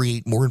going to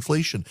create more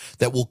inflation.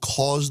 That will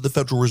cause the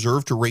Federal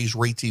Reserve to raise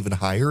rates even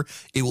higher.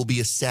 It will be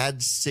a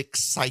sad, sick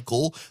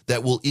cycle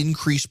that will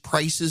increase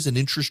prices and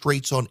interest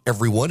rates on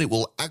everyone. It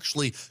will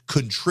actually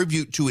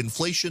contribute to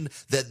inflation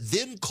that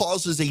then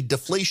causes a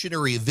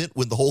deflationary event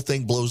when the whole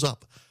thing blows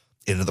up.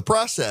 And in the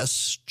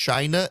process,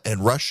 China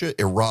and Russia,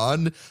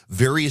 Iran,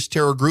 various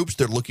terror groups,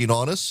 they're looking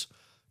on us.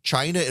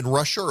 China and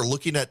Russia are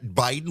looking at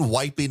Biden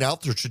wiping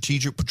out their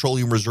Strategic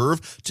Petroleum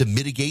Reserve to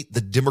mitigate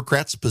the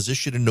Democrats'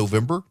 position in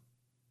November.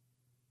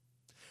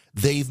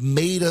 They've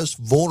made us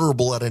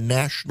vulnerable at a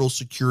national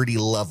security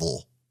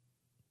level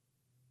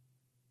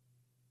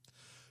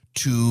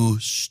to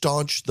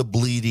staunch the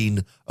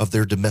bleeding of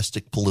their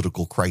domestic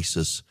political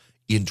crisis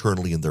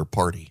internally in their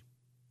party.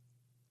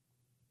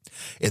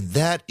 And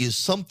that is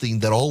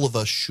something that all of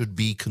us should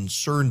be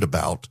concerned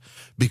about,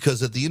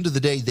 because at the end of the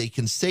day, they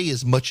can say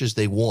as much as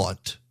they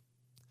want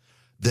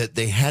that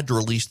they had to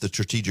release the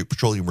Strategic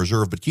Petroleum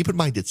Reserve, but keep in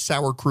mind it's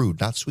sour crude,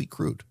 not sweet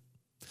crude.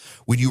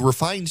 When you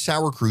refine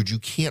sour crude, you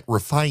can't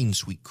refine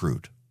sweet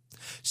crude.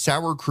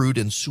 Sour crude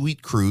and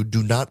sweet crude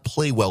do not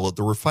play well at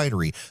the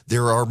refinery.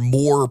 There are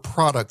more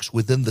products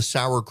within the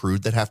sour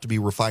crude that have to be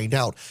refined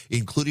out,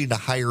 including a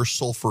higher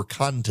sulfur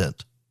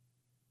content.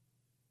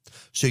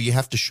 So you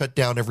have to shut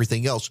down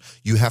everything else.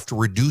 You have to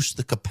reduce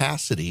the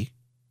capacity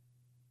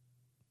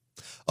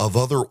of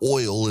other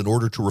oil in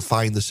order to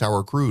refine the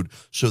sour crude.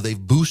 So they've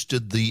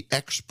boosted the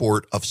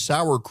export of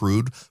sour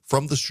crude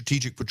from the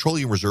Strategic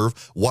Petroleum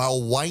Reserve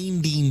while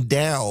winding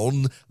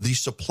down the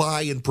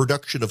supply and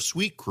production of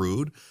sweet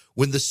crude.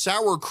 When the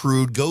sour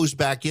crude goes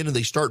back in and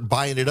they start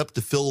buying it up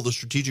to fill the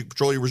Strategic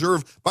Petroleum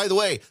Reserve, by the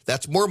way,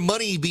 that's more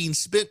money being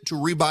spent to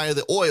rebuy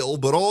the oil,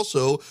 but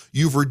also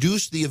you've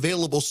reduced the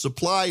available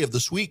supply of the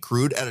sweet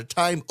crude at a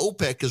time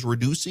OPEC is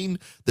reducing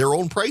their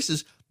own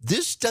prices.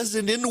 This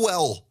doesn't end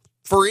well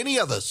for any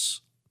of us.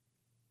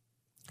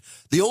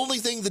 The only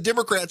thing the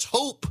Democrats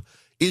hope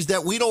is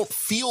that we don't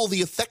feel the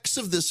effects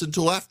of this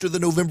until after the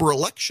November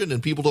election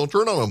and people don't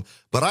turn on them.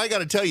 But I got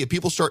to tell you,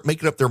 people start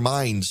making up their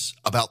minds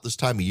about this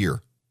time of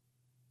year.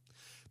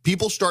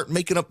 People start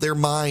making up their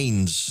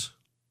minds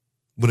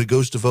when it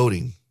goes to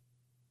voting.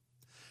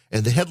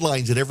 And the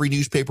headlines in every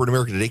newspaper in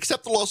America today,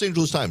 except the Los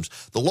Angeles Times.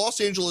 The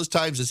Los Angeles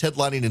Times is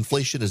headlining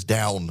inflation is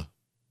down.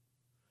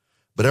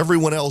 But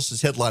everyone else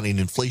is headlining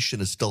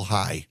inflation is still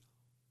high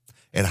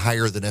and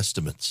higher than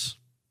estimates.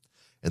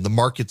 And the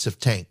markets have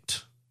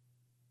tanked.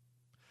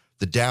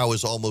 The Dow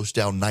is almost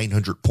down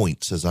 900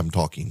 points as I'm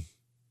talking.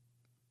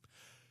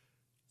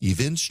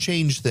 Events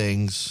change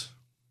things.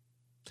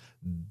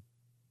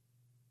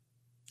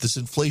 This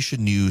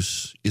inflation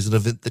news is an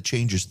event that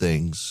changes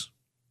things.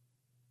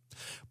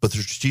 But the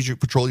Strategic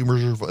Petroleum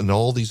Reserve and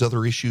all these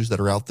other issues that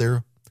are out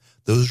there,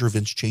 those are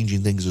events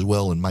changing things as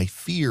well. And my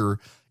fear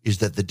is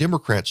that the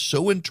Democrats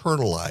so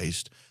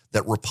internalized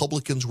that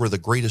Republicans were the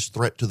greatest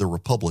threat to the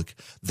Republic,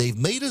 they've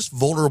made us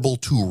vulnerable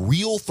to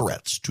real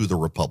threats to the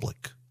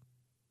Republic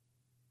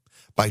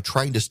by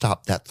trying to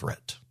stop that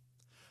threat.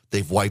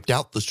 They've wiped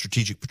out the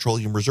Strategic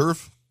Petroleum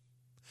Reserve.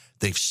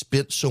 They've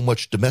spent so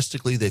much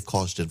domestically, they've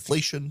caused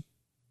inflation.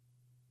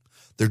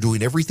 They're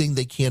doing everything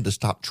they can to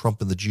stop Trump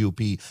and the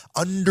GOP,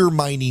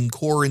 undermining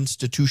core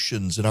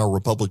institutions in our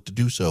republic to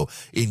do so,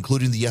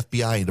 including the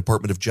FBI and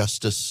Department of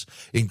Justice,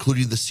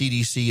 including the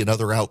CDC and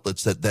other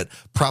outlets that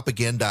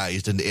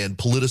propagandized and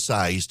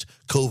politicized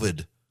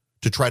COVID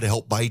to try to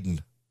help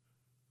Biden.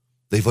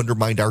 They've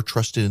undermined our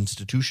trust in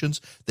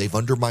institutions. They've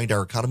undermined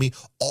our economy,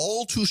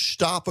 all to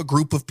stop a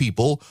group of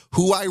people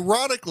who,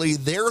 ironically,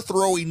 they're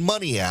throwing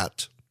money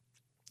at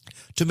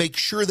to make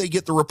sure they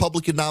get the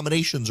Republican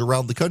nominations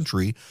around the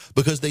country,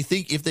 because they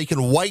think if they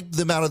can wipe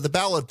them out of the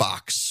ballot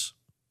box,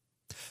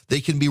 they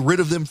can be rid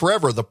of them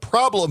forever. The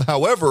problem,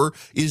 however,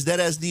 is that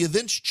as the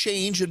events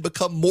change and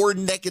become more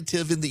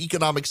negative in the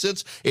economic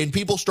sense, and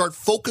people start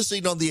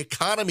focusing on the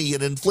economy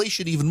and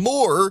inflation even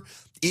more,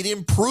 it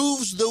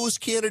improves those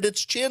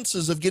candidates'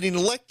 chances of getting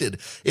elected.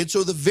 And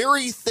so the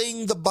very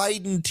thing the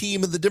Biden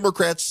team and the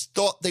Democrats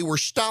thought they were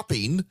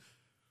stopping,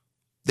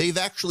 they've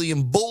actually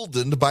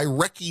emboldened by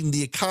wrecking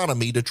the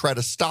economy to try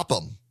to stop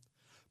them,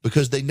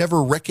 because they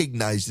never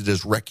recognized it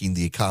as wrecking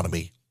the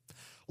economy.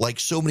 Like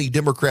so many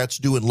Democrats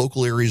do in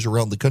local areas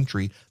around the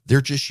country,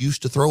 they're just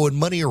used to throwing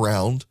money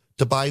around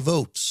to buy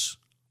votes.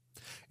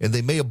 And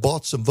they may have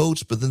bought some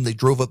votes, but then they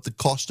drove up the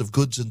cost of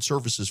goods and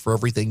services for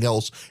everything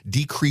else,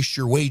 decreased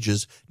your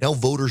wages. Now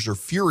voters are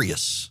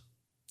furious,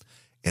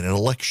 and an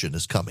election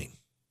is coming.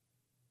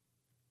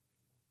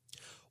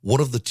 One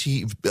of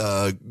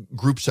the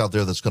groups out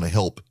there that's going to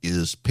help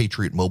is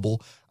Patriot Mobile.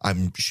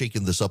 I'm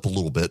shaking this up a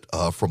little bit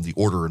from the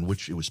order in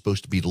which it was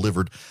supposed to be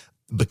delivered,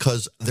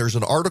 because there's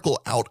an article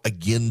out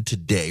again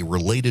today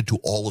related to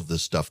all of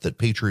this stuff, that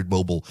Patriot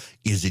Mobile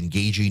is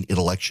engaging in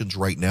elections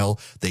right now.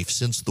 They've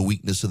sensed the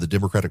weakness of the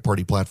Democratic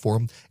Party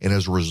platform, and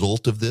as a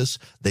result of this,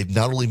 they've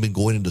not only been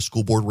going into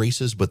school board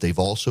races, but they've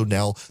also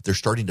they're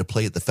starting to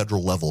play at the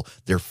federal level.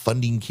 They're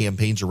funding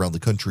campaigns around the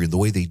country, and the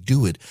way they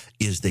do it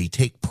is they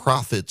take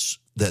profits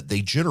that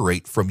they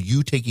generate from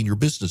you taking your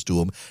business to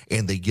them,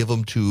 and they give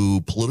them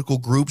to political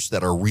groups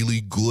that are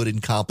really good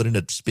and competent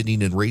at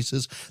spending in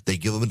races. They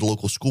give them to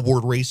local school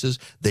board races.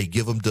 They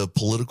give them to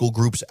political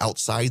groups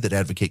outside that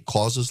advocate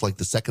causes like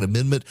the Second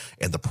Amendment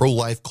and the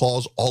pro-life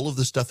cause. All of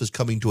this stuff is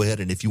coming to a head,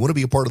 and if you want to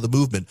be a part of the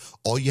movement,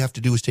 all you have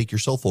to do is take your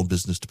cell phone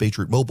business to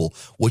Patriot Mobile.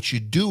 What you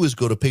do is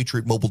go to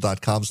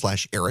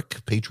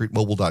patriotmobile.com/Eric,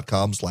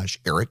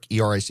 patriotmobile.com/Eric,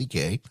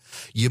 E-R-I-C-K.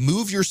 You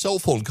move your cell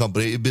phone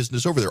company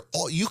business over there.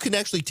 You can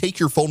actually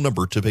take your phone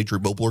number to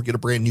Patriot Mobile or get a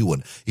brand new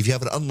one. If you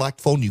have an unlocked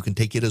phone, you can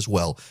take it as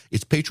well.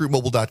 It's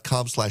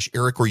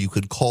patriotmobile.com/Eric, or you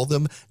can call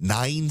them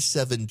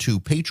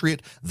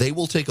 972-PATRIOT. They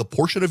will take a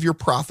portion of your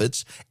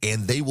profits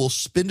and they will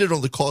spend it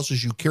on the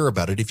causes you care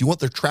about. It. If you want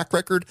their track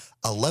record,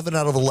 11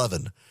 out of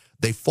 11.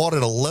 They fought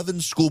in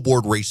 11 school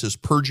board races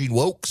purging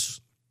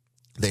wokes.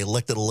 They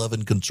elected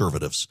 11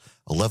 conservatives.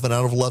 11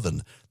 out of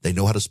 11. They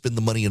know how to spend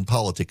the money in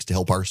politics to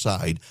help our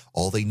side.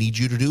 All they need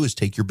you to do is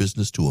take your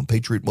business to them.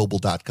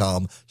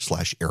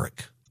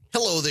 patriotmobile.com/Eric.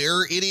 Hello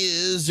there. It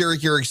is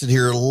Eric Erickson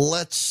here.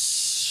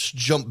 Let's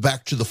jump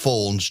back to the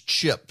phones.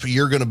 Chip,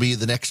 you're going to be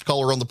the next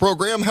caller on the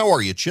program. How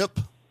are you, Chip?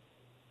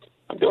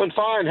 I'm doing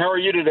fine. How are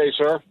you today,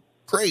 sir?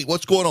 Great.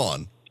 What's going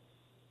on?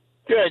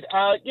 Good.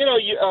 I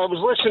was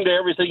listening to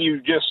everything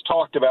you just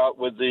talked about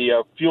with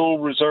the fuel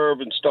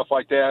reserve and stuff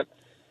like that.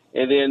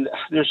 And then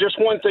there's just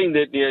one thing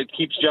that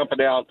keeps jumping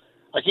out.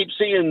 I keep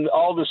seeing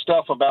all this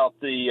stuff about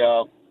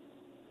the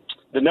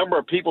number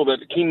of people that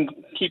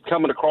keep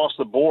coming across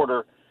the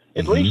border.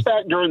 At least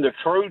back during the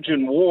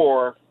Trojan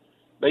War,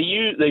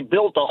 they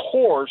built a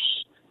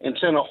horse and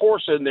sent a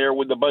horse in there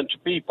with a bunch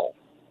of people.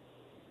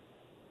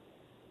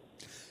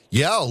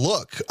 Yeah,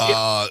 look,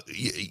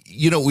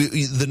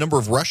 the number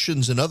of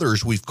Russians and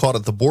others we've caught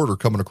at the border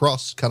coming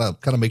across kind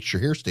of makes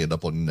your hair stand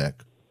up on your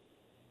neck.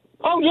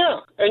 Oh, yeah.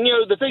 And,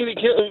 the thing that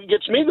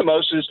gets me the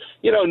most is,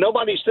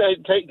 nobody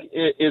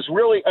is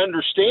really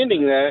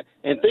understanding that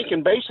and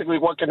thinking basically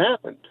what can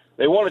happen.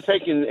 They want to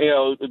take and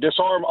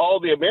disarm all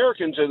the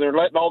Americans, and they're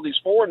letting all these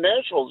foreign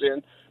nationals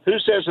in. Who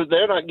says that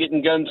they're not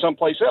getting guns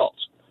someplace else?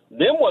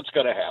 Then what's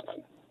going to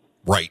happen?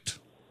 Right.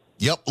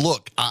 Yep.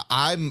 Look,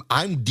 I'm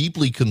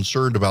deeply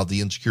concerned about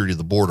the insecurity of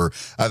the border.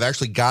 I've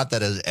actually got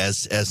that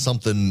as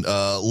something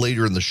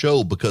later in the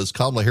show, because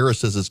Kamala Harris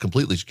says it's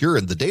completely secure,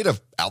 and the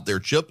data out there,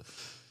 Chip,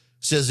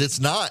 says it's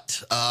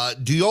not.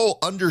 Do y'all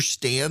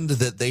understand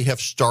that they have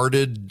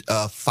started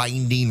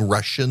finding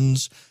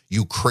Russians,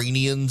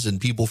 Ukrainians, and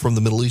people from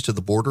the Middle East at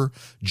the border?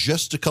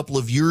 Just a couple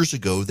of years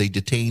ago, they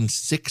detained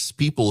 6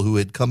 people who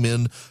had come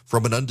in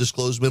from an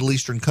undisclosed Middle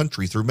Eastern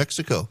country through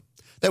Mexico.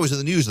 That was in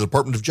the news. The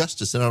Department of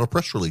Justice sent out a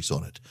press release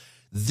on it.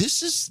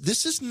 This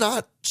is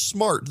not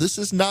smart. This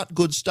is not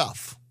good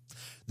stuff.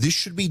 This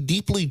should be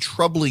deeply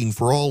troubling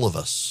for all of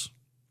us.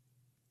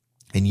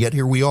 And yet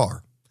here we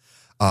are.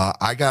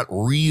 I got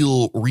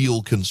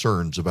real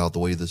concerns about the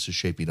way this is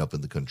shaping up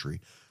in the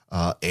country.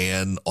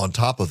 And on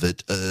top of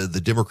it,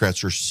 the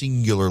Democrats are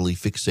singularly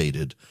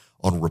fixated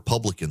on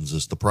Republicans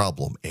as the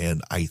problem.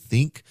 And I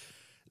think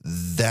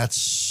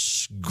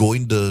that's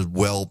going to,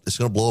 it's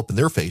going to blow up in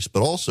their face,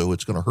 but also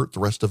it's going to hurt the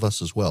rest of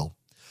us as well.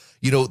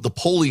 You know, the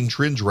polling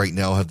trends right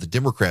now have the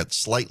Democrats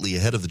slightly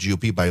ahead of the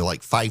GOP by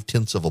like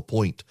 0.5 of a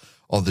point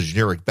on the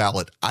generic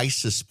ballot. I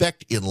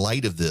suspect in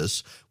light of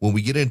this, when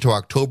we get into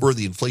October,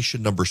 the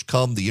inflation numbers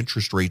come, the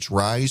interest rates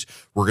rise,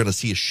 we're going to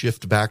see a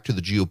shift back to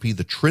the GOP.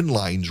 The trend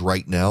lines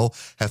right now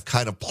have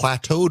kind of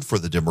plateaued for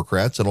the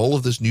Democrats, and all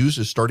of this news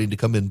is starting to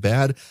come in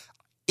bad.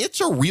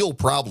 It's a real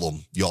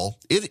problem, y'all.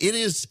 It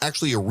is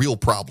actually a real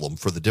problem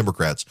for the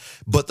Democrats.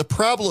 But the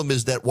problem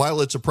is that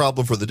while it's a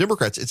problem for the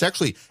Democrats, it's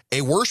actually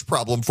a worse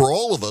problem for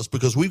all of us,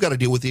 because we've got to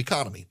deal with the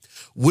economy.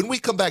 When we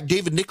come back,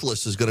 David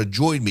Nicholas is going to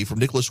join me from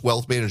Nicholas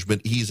Wealth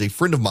Management. He's a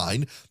friend of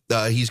mine.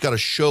 He's got a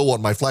show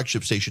on my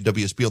flagship station,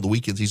 WSB, on the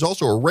weekends. He's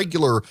also a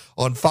regular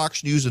on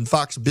Fox News and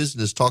Fox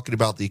Business talking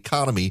about the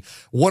economy.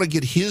 Want to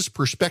get his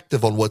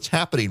perspective on what's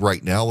happening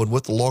right now and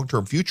what the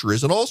long-term future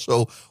is, and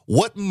also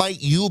what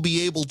might you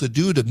be able to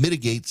do to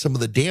mitigate some of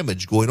the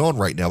damage going on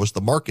right now as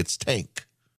the markets tank.